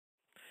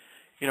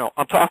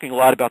I'm talking a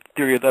lot about the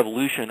theory of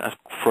evolution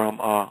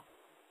from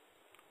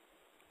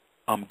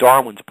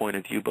Darwin's point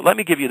of view, but let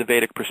me give you the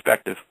Vedic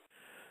perspective.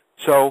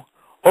 So,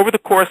 over the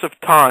course of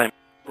time,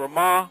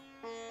 Brahma,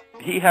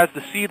 he has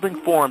the seedling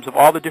forms of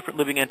all the different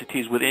living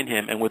entities within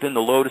him and within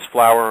the lotus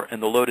flower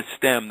and the lotus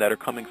stem that are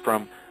coming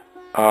from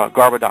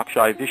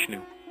Garbhodakshaya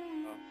Vishnu.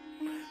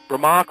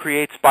 Brahma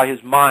creates by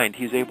his mind.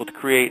 He's able to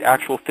create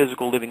actual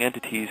physical living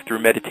entities through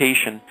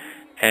meditation,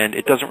 and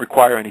it doesn't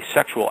require any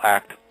sexual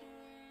act.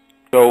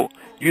 So,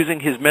 using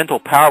his mental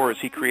powers,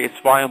 he creates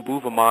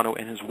Swayambhuva Manu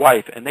and his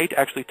wife, and they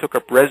actually took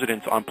up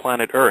residence on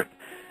planet Earth.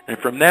 And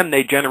from them,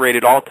 they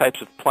generated all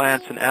types of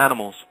plants and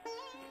animals.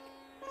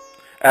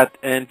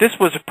 And this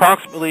was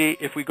approximately,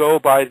 if we go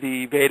by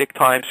the Vedic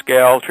time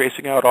scale,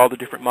 tracing out all the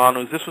different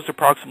Manus, this was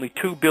approximately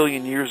 2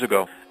 billion years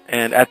ago.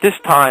 And at this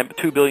time,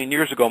 2 billion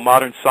years ago,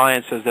 modern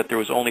science says that there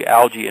was only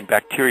algae and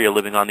bacteria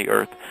living on the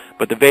Earth.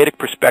 But the Vedic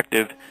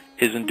perspective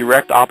is in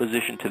direct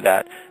opposition to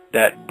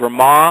that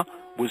Brahma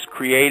was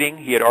creating.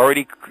 He had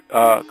already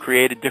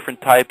created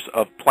different types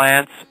of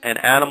plants and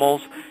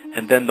animals,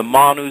 and then the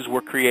Manus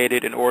were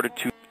created in order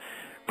to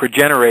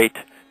progenerate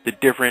the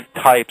different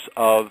types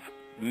of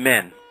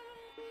men.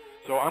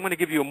 So I'm going to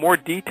give you a more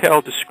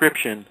detailed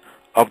description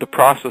of the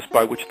process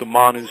by which the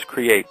Manus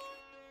create.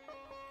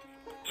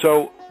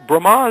 So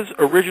Brahma's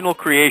original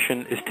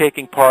creation is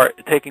taking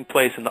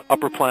place in the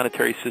upper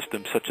planetary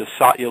systems, such as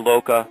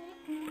Satyaloka.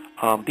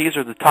 These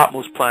are the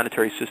topmost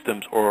planetary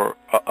systems, or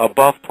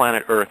above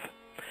planet Earth.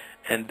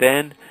 And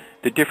then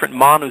the different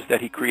Manus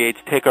that he creates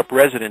take up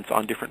residence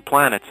on different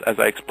planets. As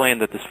I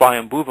explained, that the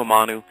Swayambhuva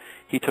Manu,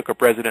 he took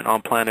up residence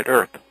on planet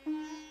Earth.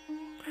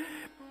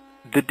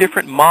 The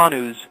different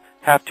Manus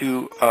have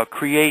to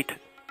create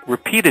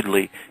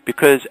repeatedly,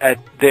 because at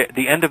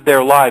the end of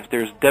their lives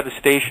there's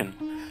devastation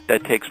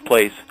that takes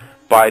place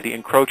by the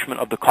encroachment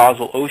of the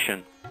causal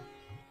ocean.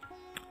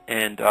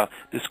 And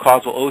this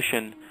causal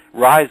ocean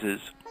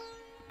rises,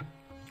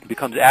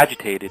 becomes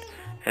agitated,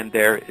 and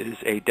there is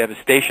a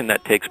devastation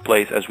that takes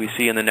place, as we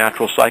see in the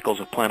natural cycles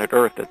of planet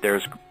Earth, that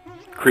there's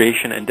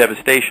creation and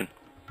devastation.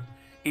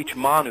 Each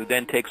Manu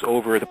then takes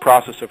over the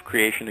process of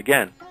creation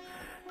again.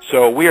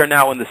 So we are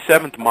now in the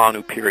 7th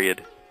Manu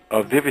period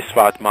of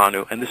Vivasvat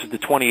Manu, and this is the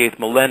 28th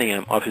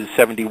millennium of his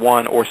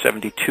 71 or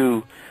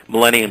 72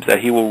 millenniums that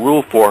he will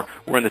rule for.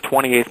 We're in the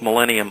 28th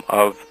millennium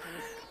of...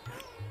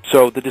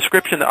 So the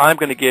description that I'm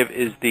going to give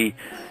is the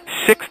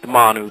 6th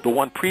Manu, the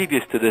one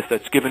previous to this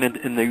that's given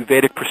in the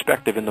Vedic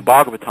perspective in the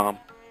Bhagavatam,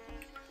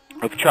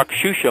 of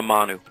Chakshusha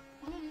Manu.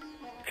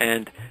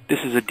 And this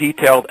is a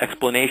detailed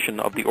explanation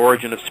of the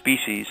origin of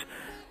species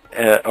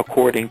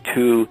according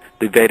to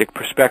the Vedic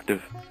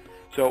perspective.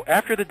 So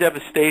after the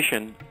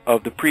devastation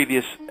of the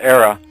previous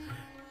era,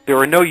 there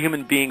were no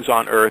human beings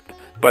on Earth,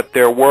 but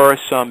there were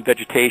some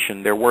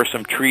vegetation. There were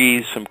some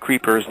trees, some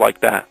creepers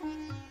like that.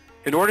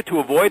 In order to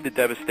avoid the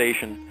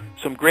devastation,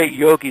 some great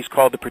yogis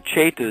called the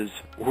Prachetas,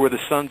 who were the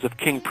sons of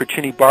King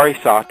Prachini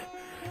Barisat,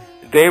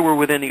 they were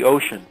within the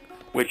ocean,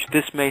 which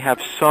this may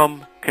have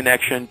some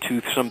connection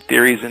to some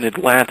theories in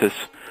Atlantis,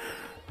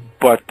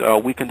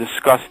 but we can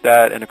discuss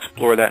that and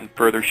explore that in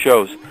further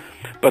shows.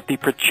 But the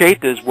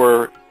Prachetas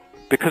were,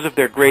 because of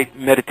their great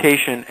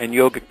meditation and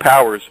yogic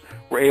powers,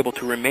 were able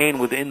to remain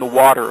within the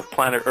water of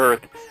planet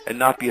Earth and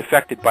not be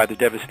affected by the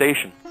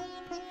devastation.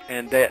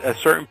 And at a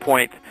certain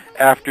point,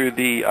 after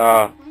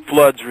the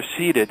floods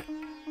receded,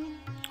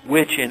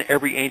 which in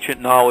every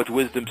ancient knowledge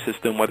wisdom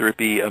system, whether it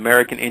be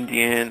American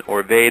Indian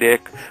or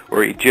Vedic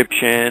or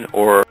Egyptian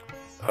or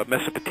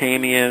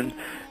Mesopotamian,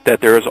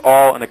 that there is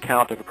all an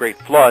account of a great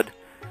flood.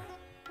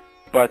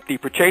 But the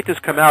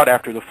Prachetas come out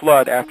after the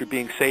flood, after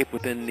being safe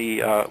within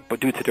the, but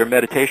due to their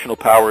meditational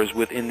powers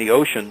within the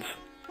oceans,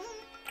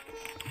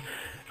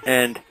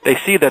 and they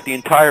see that the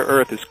entire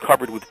Earth is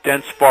covered with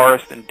dense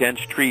forest and dense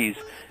trees,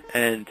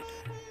 and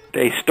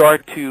they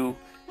start to,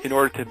 in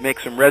order to make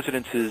some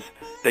residences,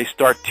 they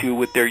start to,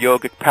 with their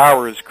yogic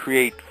powers,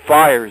 create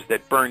fires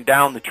that burn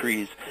down the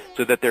trees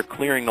so that they're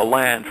clearing the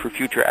land for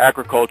future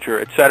agriculture,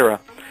 etc.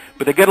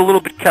 But they get a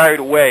little bit carried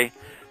away,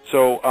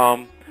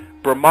 so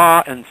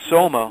Brahma and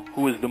Soma,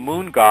 who is the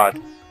moon god,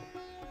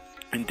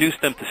 induce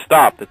them to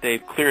stop, that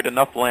they've cleared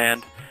enough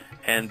land,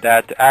 and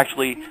that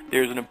actually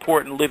there's an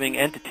important living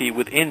entity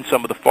within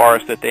some of the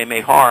forest that they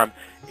may harm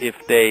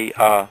if they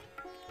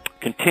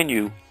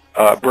continue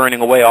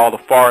burning away all the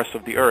forests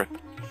of the earth.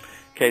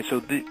 Okay,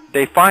 so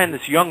they find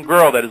this young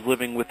girl that is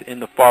living within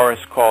the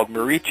forest called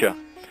Maricha.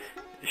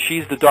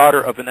 She's the daughter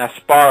of an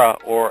Aspara,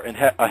 or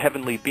a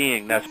heavenly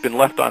being that's been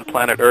left on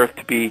planet Earth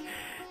to be,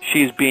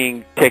 she's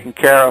being taken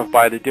care of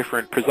by the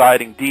different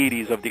presiding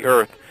deities of the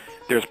earth.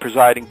 There's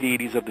presiding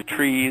deities of the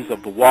trees,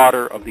 of the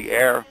water, of the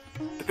air.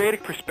 The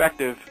Vedic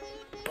perspective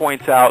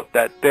points out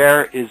that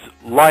there is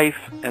life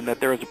and that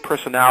there is a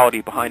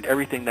personality behind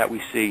everything that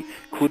we see,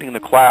 including the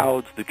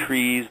clouds, the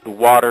trees, the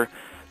water.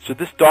 So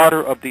this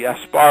daughter of the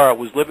Aspara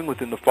was living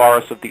within the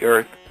forests of the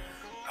earth,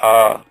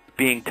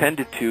 being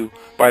tended to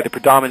by the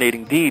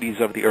predominating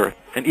deities of the earth.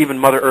 And even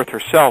Mother Earth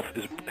herself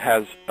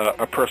has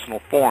a personal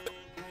form.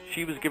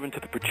 She was given to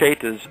the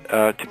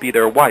Prachetas to be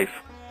their wife.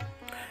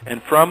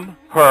 And from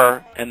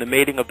her and the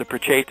mating of the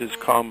Prachetas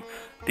come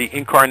the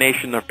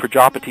incarnation of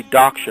Prajapati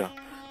Daksha.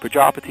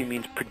 Prajapati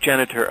means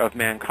progenitor of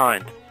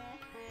mankind.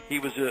 He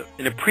was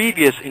in a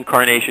previous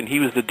incarnation, he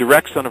was the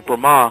direct son of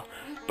Brahma,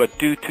 but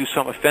due to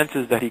some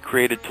offenses that he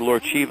created to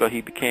Lord Shiva,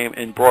 he became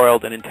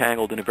embroiled and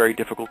entangled in a very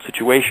difficult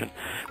situation.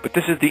 But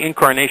this is the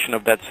incarnation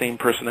of that same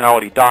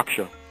personality,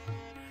 Daksha.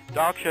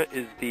 Daksha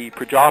is the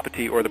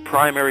Prajapati, or the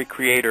primary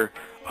creator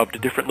of the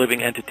different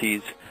living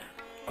entities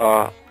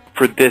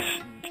for this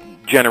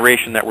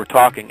generation that we're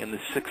talking in the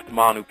 6th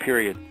Manu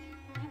period.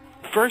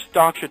 First,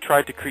 Daksha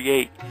tried to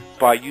create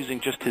by using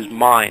just his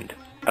mind,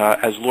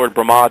 as Lord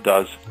Brahma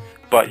does,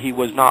 but he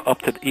was not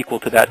equal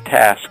to that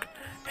task,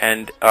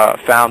 and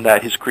found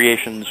that his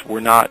creations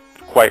were not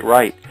quite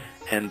right,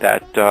 and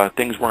that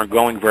things weren't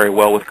going very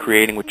well with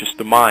creating with just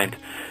the mind.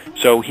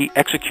 So he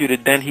went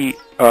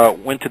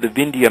to the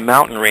Vindhya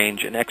mountain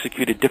range and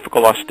executed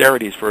difficult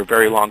austerities for a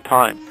very long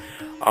time.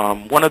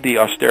 One of the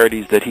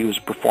austerities that he was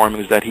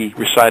performing is that he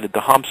recited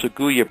the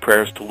Hamsa-Guhya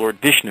prayers to Lord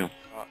Vishnu.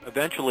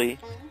 Eventually,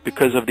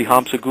 because of the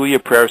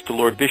Hamsa-Guhya prayers to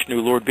Lord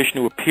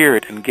Vishnu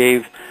appeared and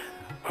gave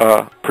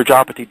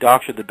Prajapati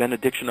Daksha the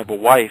benediction of a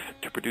wife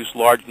to produce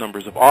large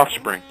numbers of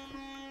offspring.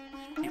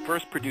 He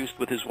first produced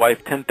with his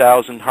wife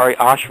 10,000 Hari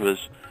Ashvas,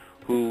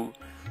 who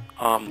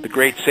the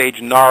great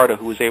sage Narada,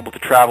 who was able to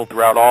travel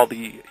throughout all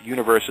the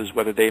universes,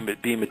 whether they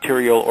be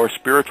material or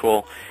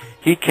spiritual,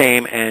 he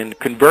came and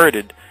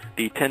converted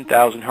the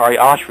 10,000 Hari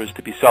Ashvas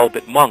to be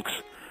celibate monks,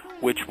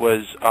 which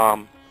was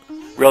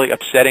really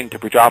upsetting to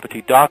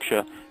Prajapati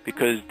Daksha,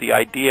 because the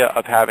idea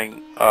of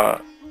having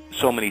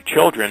so many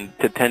children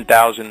to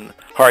 10,000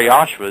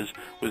 Haryashvas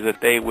was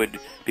that they would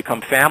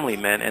become family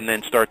men and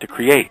then start to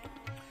create.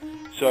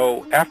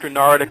 So after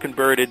Narada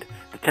converted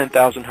the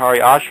 10,000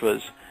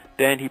 Haryashvas,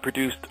 then he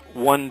produced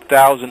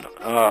 1,000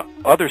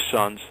 other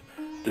sons,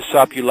 the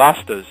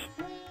Sapulastas,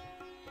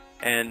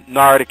 and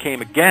Narada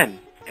came again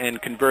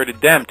and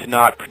converted them to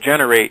not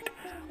progenerate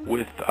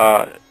with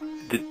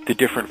the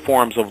different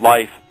forms of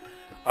life,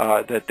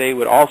 that they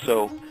would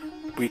also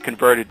be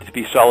converted to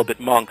be celibate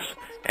monks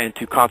and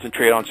to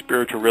concentrate on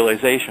spiritual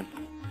realization.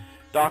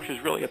 Daksha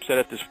is really upset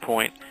at this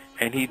point,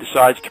 and he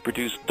decides to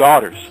produce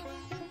daughters.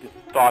 He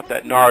thought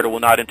that Narada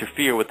will not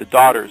interfere with the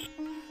daughters.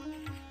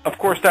 Of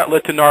course, that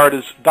led to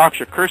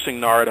Daksha cursing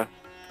Narada,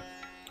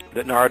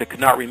 that Narada could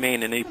not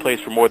remain in any place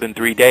for more than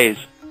 3 days.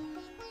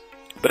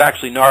 But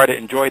actually, Narada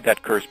enjoyed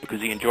that curse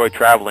because he enjoyed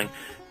traveling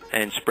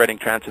and spreading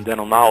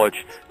transcendental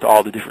knowledge to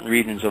all the different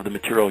regions of the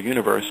material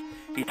universe.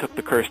 He took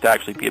the curse to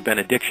actually be a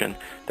benediction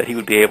that he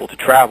would be able to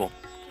travel.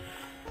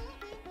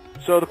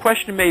 So the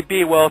question may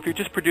be, well, if you're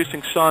just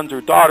producing sons or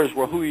daughters,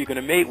 well, who are you going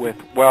to mate with?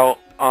 Well,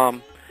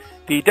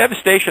 the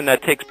devastation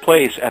that takes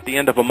place at the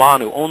end of a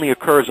Manu only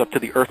occurs up to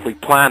the earthly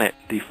planet,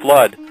 the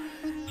flood.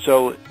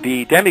 So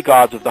the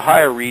demigods of the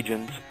higher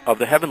regions of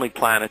the heavenly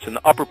planets and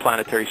the upper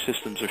planetary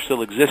systems are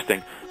still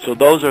existing. So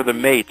those are the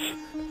mates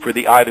for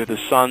either the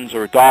sons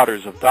or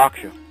daughters of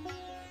Daksha.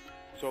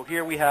 So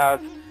here we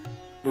have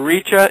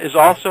Maricha is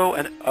also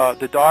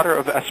the daughter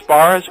of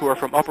Asparas, who are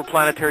from upper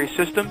planetary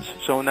systems,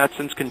 so in that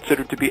sense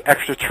considered to be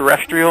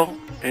extraterrestrial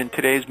in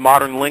today's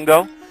modern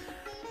lingo.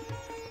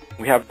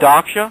 We have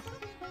Daksha,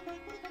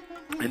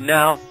 and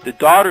now the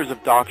daughters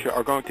of Daksha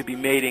are going to be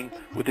mating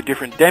with the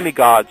different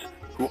demigods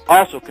who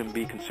also can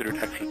be considered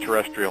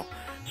extraterrestrial.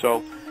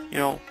 So, you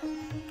know,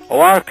 a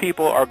lot of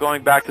people are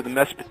going back to the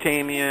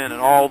Mesopotamian and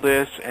all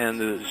this,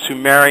 and the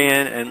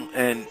Sumerian,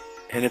 and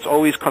it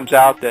always comes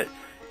out that,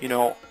 you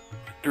know,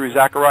 through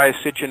Zacharias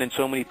Sitchin and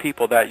so many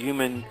people, that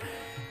human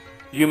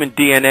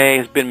DNA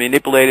has been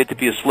manipulated to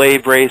be a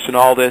slave race and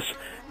all this.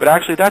 But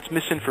actually, that's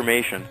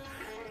misinformation.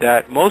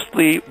 That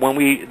mostly when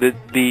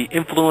the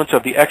influence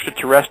of the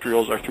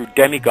extraterrestrials are through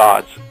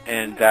demigods,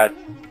 and that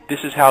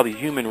this is how the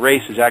human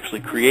race is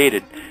actually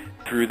created,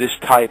 through this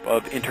type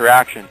of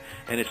interaction.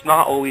 And it's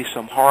not always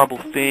some horrible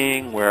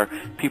thing where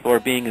people are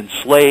being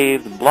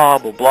enslaved and blah,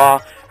 blah,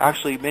 blah.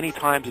 Actually, many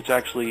times it's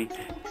actually,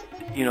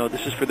 you know,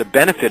 this is for the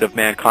benefit of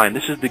mankind.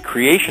 This is the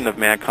creation of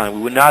mankind.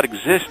 We would not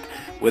exist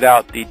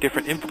without the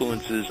different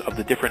influences of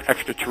the different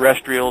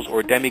extraterrestrials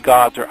or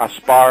demigods or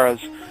asparas,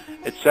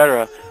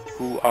 etc.,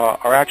 who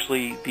are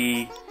actually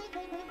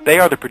they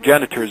are the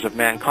progenitors of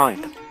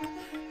mankind.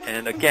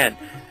 And again,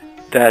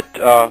 that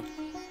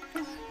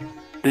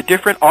the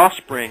different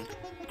offspring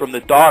from the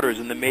daughters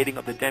in the mating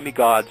of the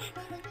demigods,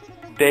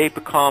 they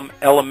become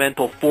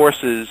elemental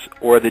forces,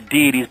 or the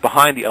deities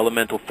behind the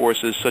elemental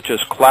forces, such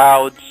as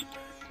clouds,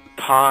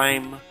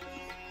 time,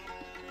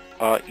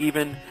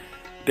 even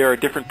there are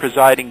different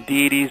presiding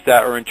deities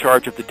that are in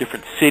charge of the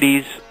different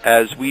cities,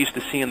 as we used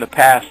to see in the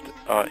past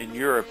in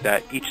Europe,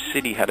 that each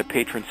city had a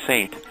patron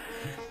saint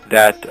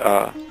that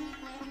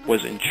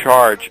was in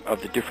charge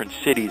of the different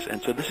cities.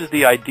 And so this is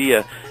the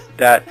idea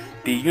that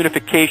the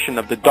unification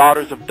of the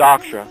daughters of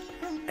Daksha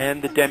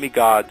and the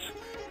demigods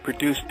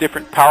produce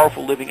different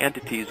powerful living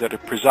entities that are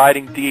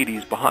presiding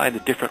deities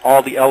behind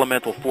all the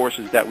elemental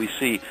forces that we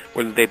see,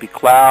 whether they be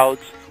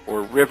clouds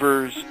or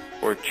rivers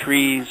or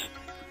trees.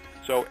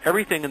 So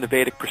everything in the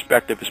Vedic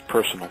perspective is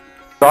personal.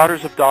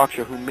 daughters of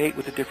Daksha who mate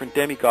with the different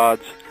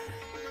demigods,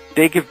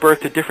 they give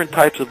birth to different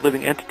types of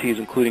living entities,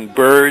 including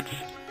birds,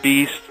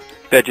 beasts,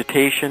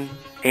 vegetation,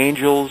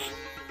 angels,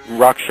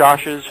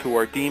 rakshasas, who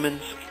are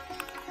demons.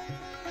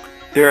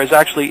 There is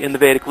actually in the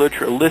Vedic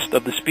literature a list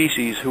of the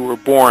species who were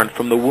born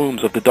from the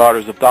wombs of the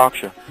daughters of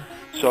Daksha.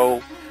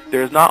 So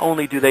there's not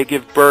only do they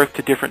give birth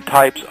to different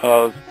types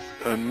of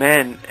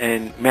men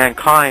and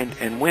mankind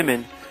and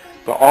women,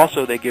 but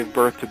also they give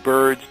birth to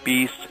birds,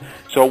 beasts.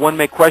 So one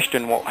may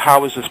question, well,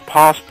 how is this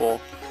possible?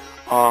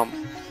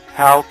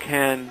 How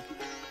can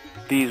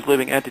these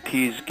living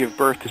entities give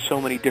birth to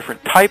so many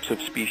different types of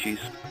species?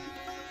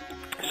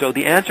 So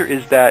the answer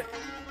is that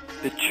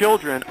the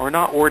children are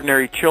not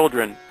ordinary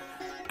children,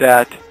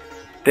 that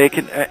they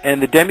can,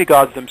 and the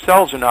demigods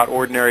themselves are not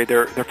ordinary.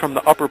 They're from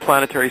the upper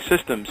planetary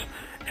systems.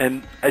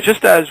 And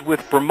just as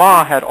with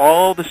Brahma had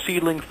all the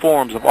seedling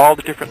forms of all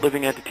the different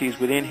living entities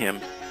within him,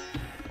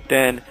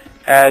 then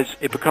as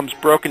it becomes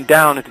broken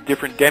down into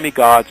different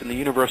demigods in the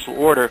universal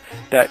order,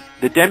 that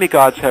the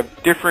demigods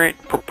have different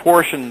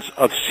proportions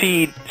of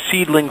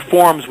seedling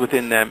forms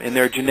within them in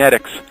their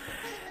genetics,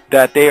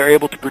 that they are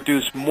able to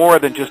produce more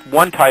than just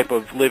one type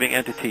of living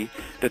entity,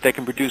 that they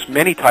can produce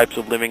many types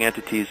of living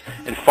entities.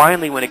 And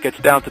finally, when it gets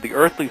down to the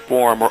earthly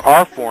form or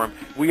our form,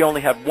 we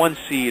only have one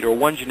seed or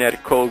one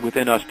genetic code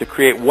within us to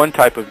create one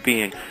type of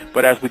being.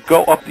 But as we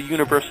go up the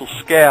universal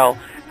scale,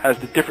 as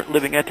the different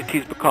living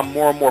entities become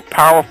more and more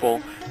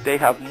powerful, they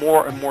have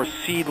more and more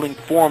seedling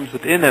forms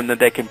within them that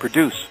they can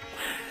produce.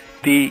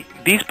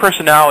 These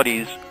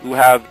personalities who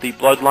have the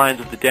bloodlines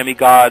of the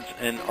demigods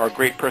and are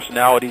great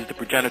personalities, the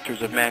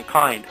progenitors of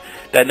mankind,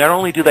 that not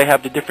only do they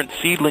have the different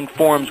seedling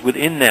forms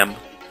within them,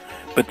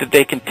 but that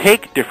they can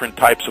take different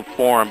types of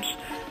forms.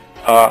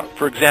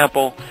 For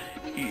example,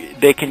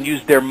 they can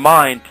use their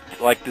mind,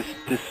 like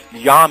this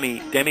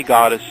Yami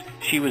demigoddess.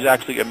 She was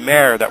actually a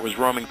mare that was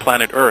roaming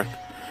planet Earth,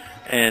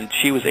 and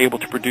she was able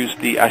to produce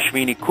the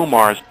Ashwini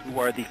Kumars, who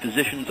are the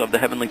physicians of the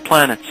heavenly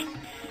planets.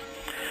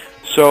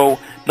 So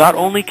not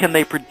only can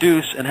they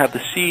produce and have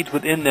the seeds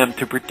within them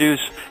to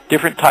produce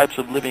different types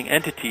of living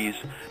entities,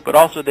 but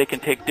also they can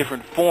take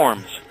different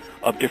forms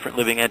of different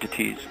living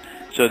entities,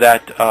 so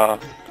that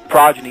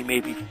progeny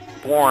may be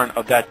born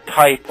of that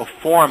type of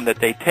form that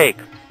they take.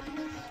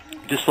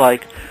 Just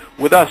like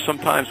with us,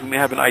 sometimes we may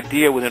have an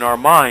idea within our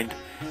mind,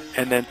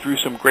 and then through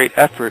some great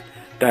effort,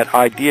 that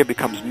idea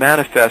becomes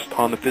manifest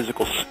on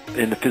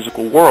in the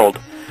physical world.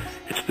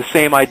 It's the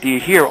same idea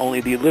here, only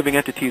the living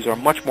entities are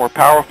much more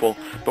powerful.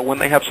 But when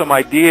they have some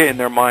idea in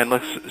their mind,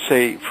 let's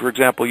say, for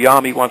example,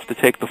 Yami wants to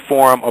take the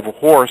form of a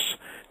horse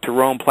to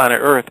roam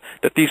planet Earth,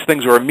 that these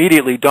things are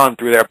immediately done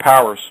through their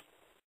powers.